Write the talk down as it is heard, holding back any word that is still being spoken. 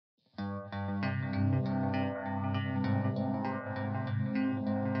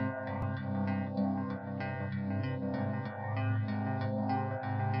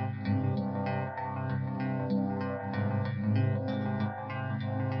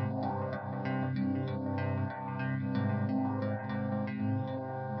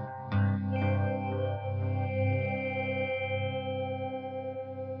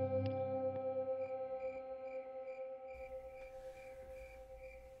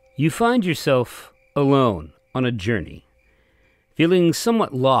You find yourself alone on a journey, feeling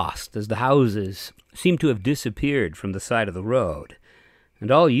somewhat lost as the houses seem to have disappeared from the side of the road,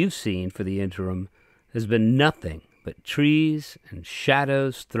 and all you've seen for the interim has been nothing but trees and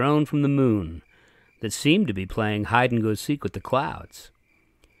shadows thrown from the moon that seem to be playing hide-and-go-seek with the clouds.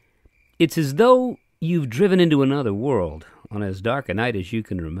 It's as though you've driven into another world on as dark a night as you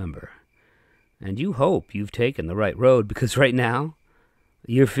can remember, and you hope you've taken the right road, because right now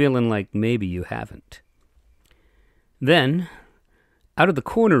you're feeling like maybe you haven't. Then, out of the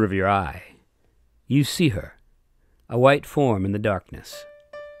corner of your eye, you see her, a white form in the darkness.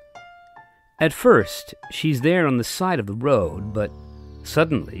 At first, she's there on the side of the road, but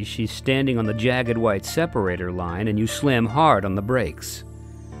suddenly she's standing on the jagged white separator line and you slam hard on the brakes.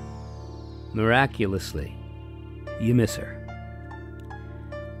 Miraculously, you miss her.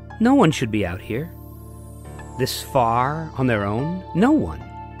 No one should be out here, this far on their own. No one.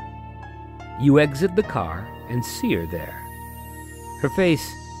 You exit the car and see her there, her face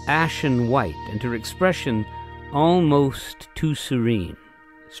ashen white and her expression almost too serene,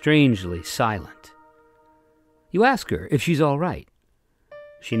 strangely silent. You ask her if she's all right.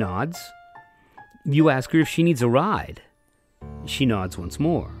 She nods. You ask her if she needs a ride. She nods once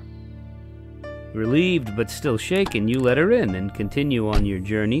more. Relieved but still shaken, you let her in and continue on your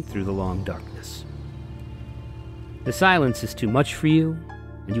journey through the long darkness. The silence is too much for you,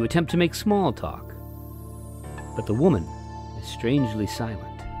 and you attempt to make small talk. But the woman is strangely silent.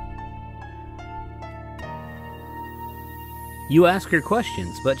 You ask her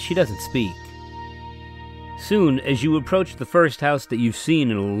questions, but she doesn't speak. Soon, as you approach the first house that you've seen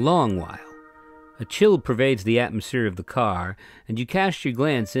in a long while, a chill pervades the atmosphere of the car, and you cast your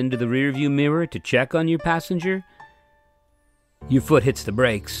glance into the rearview mirror to check on your passenger. Your foot hits the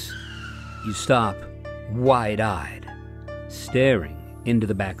brakes. You stop, wide-eyed, staring into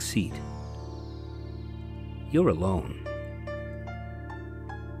the back seat. You're alone.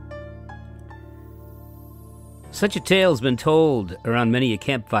 Such a tale has been told around many a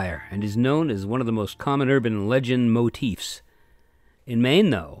campfire and is known as one of the most common urban legend motifs. In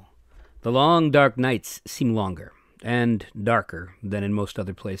Maine, though, the long, dark nights seem longer and darker than in most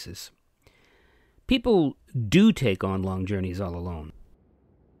other places. People do take on long journeys all alone.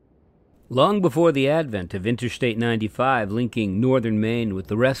 Long before the advent of Interstate 95 linking northern Maine with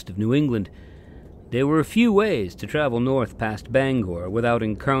the rest of New England, there were a few ways to travel north past Bangor without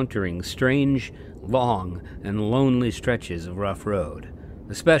encountering strange, long, and lonely stretches of rough road,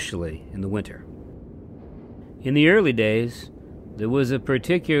 especially in the winter. In the early days, there was a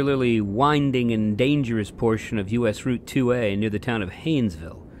particularly winding and dangerous portion of U.S. Route 2A near the town of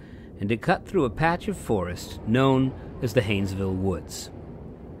Haynesville, and it cut through a patch of forest known as the Haynesville Woods.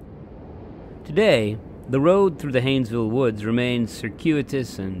 Today, the road through the Haynesville Woods remains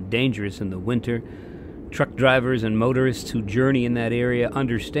circuitous and dangerous in the winter. Truck drivers and motorists who journey in that area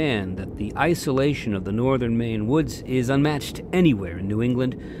understand that the isolation of the northern Maine woods is unmatched anywhere in New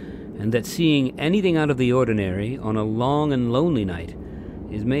England, and that seeing anything out of the ordinary on a long and lonely night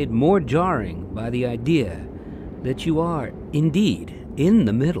is made more jarring by the idea that you are, indeed, in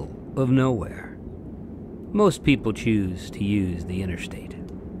the middle of nowhere. Most people choose to use the interstate.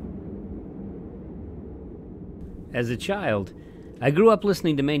 As a child, I grew up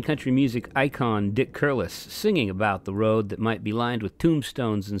listening to Maine country music icon Dick Curlis singing about the road that might be lined with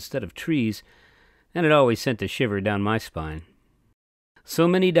tombstones instead of trees, and it always sent a shiver down my spine. So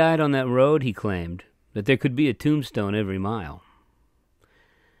many died on that road, he claimed, that there could be a tombstone every mile.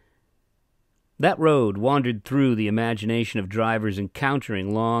 That road wandered through the imagination of drivers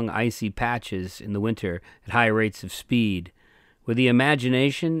encountering long, icy patches in the winter at high rates of speed. Where the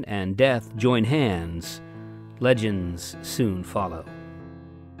imagination and death join hands, legends soon follow.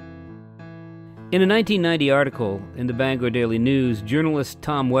 In a 1990 article in the Bangor Daily News, journalist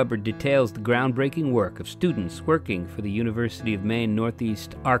Tom Weber details the groundbreaking work of students working for the University of Maine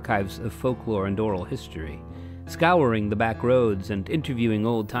Northeast Archives of Folklore and Oral History, scouring the back roads and interviewing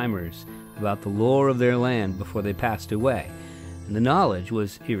old-timers about the lore of their land before they passed away, and the knowledge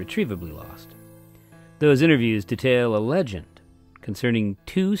was irretrievably lost. Those interviews detail a legend concerning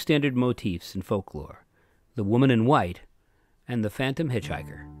two standard motifs in folklore: the woman in white and the phantom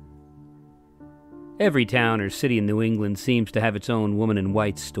hitchhiker. Every town or city in New England seems to have its own woman in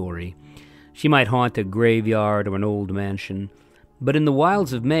white story. She might haunt a graveyard or an old mansion, but in the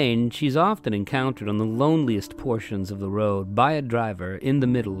wilds of Maine, she's often encountered on the loneliest portions of the road by a driver in the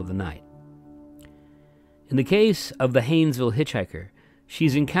middle of the night. In the case of the Haynesville Hitchhiker,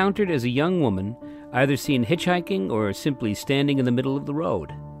 she's encountered as a young woman, either seen hitchhiking or simply standing in the middle of the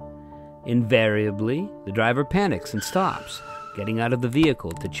road. Invariably, the driver panics and stops, getting out of the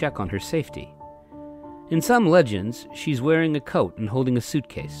vehicle to check on her safety. In some legends, she's wearing a coat and holding a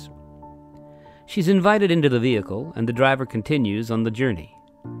suitcase. She's invited into the vehicle, and the driver continues on the journey.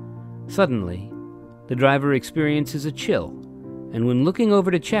 Suddenly, the driver experiences a chill, and when looking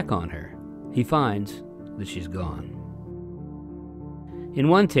over to check on her, he finds that she's gone. In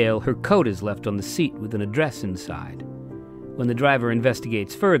one tale, her coat is left on the seat with an address inside. When the driver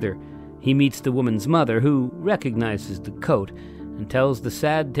investigates further, he meets the woman's mother, who recognizes the coat and tells the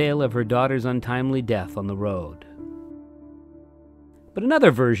sad tale of her daughter's untimely death on the road. But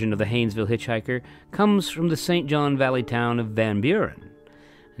another version of the Haynesville Hitchhiker comes from the St. John Valley town of Van Buren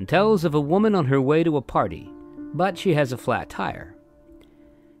and tells of a woman on her way to a party, but she has a flat tire.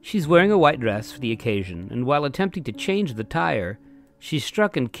 She's wearing a white dress for the occasion, and while attempting to change the tire, she's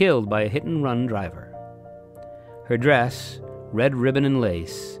struck and killed by a hit-and-run driver. Her dress, red ribbon and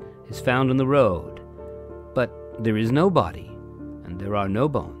lace, is found on the road, but there is no body, and there are no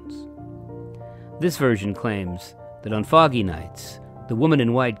bones. This version claims that on foggy nights, the woman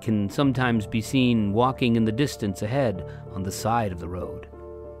in white can sometimes be seen walking in the distance ahead on the side of the road.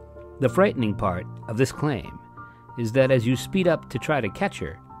 The frightening part of this claim is that as you speed up to try to catch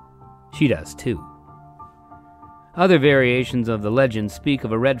her, she does too. Other variations of the legend speak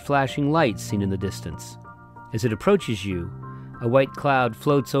of a red flashing light seen in the distance. As it approaches you, a white cloud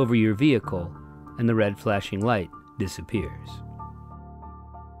floats over your vehicle, and the red flashing light disappears.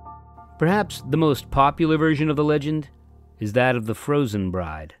 Perhaps the most popular version of the legend is that of the frozen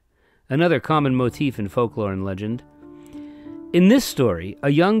bride, another common motif in folklore and legend. In this story, a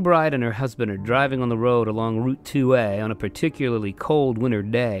young bride and her husband are driving on the road along Route 2A on a particularly cold winter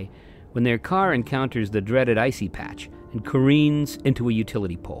day when their car encounters the dreaded icy patch and careens into a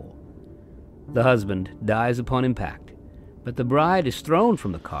utility pole. The husband dies upon impact, but the bride is thrown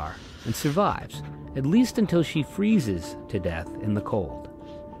from the car and survives, at least until she freezes to death in the cold.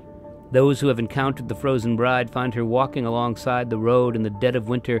 Those who have encountered the frozen bride find her walking alongside the road in the dead of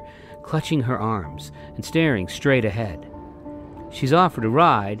winter, clutching her arms and staring straight ahead. She's offered a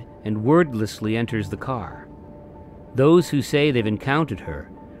ride and wordlessly enters the car. Those who say they've encountered her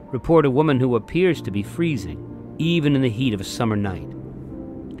report a woman who appears to be freezing, even in the heat of a summer night.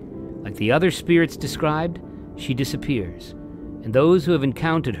 Like the other spirits described, she disappears, and those who have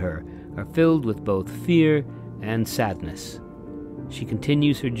encountered her are filled with both fear and sadness. She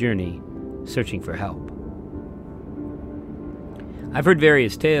continues her journey, searching for help. I've heard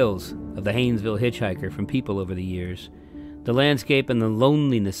various tales of the Haynesville Hitchhiker from people over the years. The landscape and the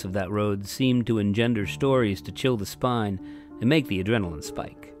loneliness of that road seem to engender stories to chill the spine and make the adrenaline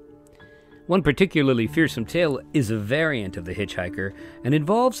spike. One particularly fearsome tale is a variant of the Hitchhiker and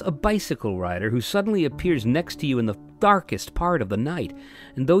involves a bicycle rider who suddenly appears next to you in the darkest part of the night,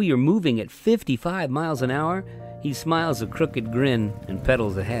 and though you're moving at 55 miles an hour, he smiles a crooked grin and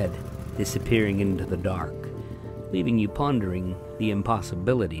pedals ahead, disappearing into the dark, leaving you pondering the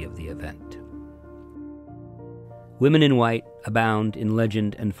impossibility of the event. Women in white abound in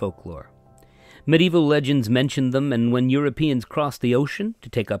legend and folklore. Medieval legends mentioned them, and when Europeans crossed the ocean to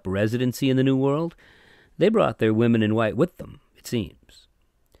take up residency in the New World, they brought their women in white with them, it seems.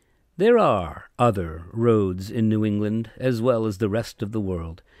 There are other roads in New England, as well as the rest of the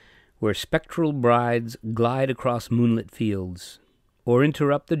world, where spectral brides glide across moonlit fields, or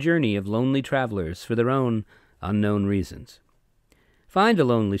interrupt the journey of lonely travelers for their own unknown reasons. Find a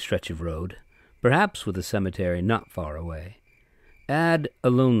lonely stretch of road, perhaps with a cemetery not far away. Add a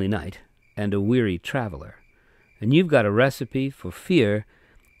lonely night and a weary traveler, and you've got a recipe for fear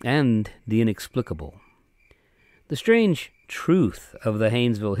and the inexplicable. The strange truth of the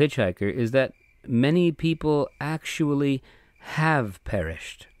Haynesville Hitchhiker is that many people actually have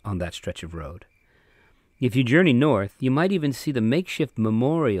perished on that stretch of road. If you journey north, you might even see the makeshift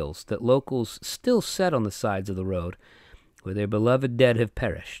memorials that locals still set on the sides of the road where their beloved dead have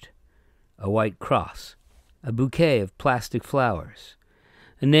perished. A white cross, a bouquet of plastic flowers,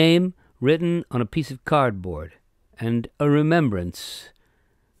 a name written on a piece of cardboard, and a remembrance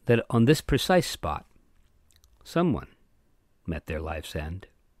that on this precise spot, someone met their life's end.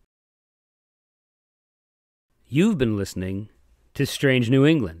 You've been listening to Strange New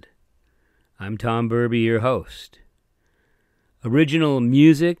England. I'm Tom Burby, your host. Original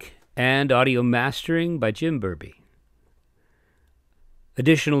music and audio mastering by Jim Burby.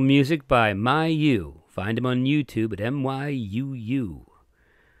 Additional music by MyU. Find him on YouTube at MYUU.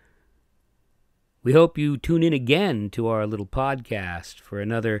 We hope you tune in again to our little podcast for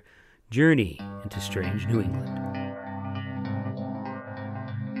another journey into strange New England.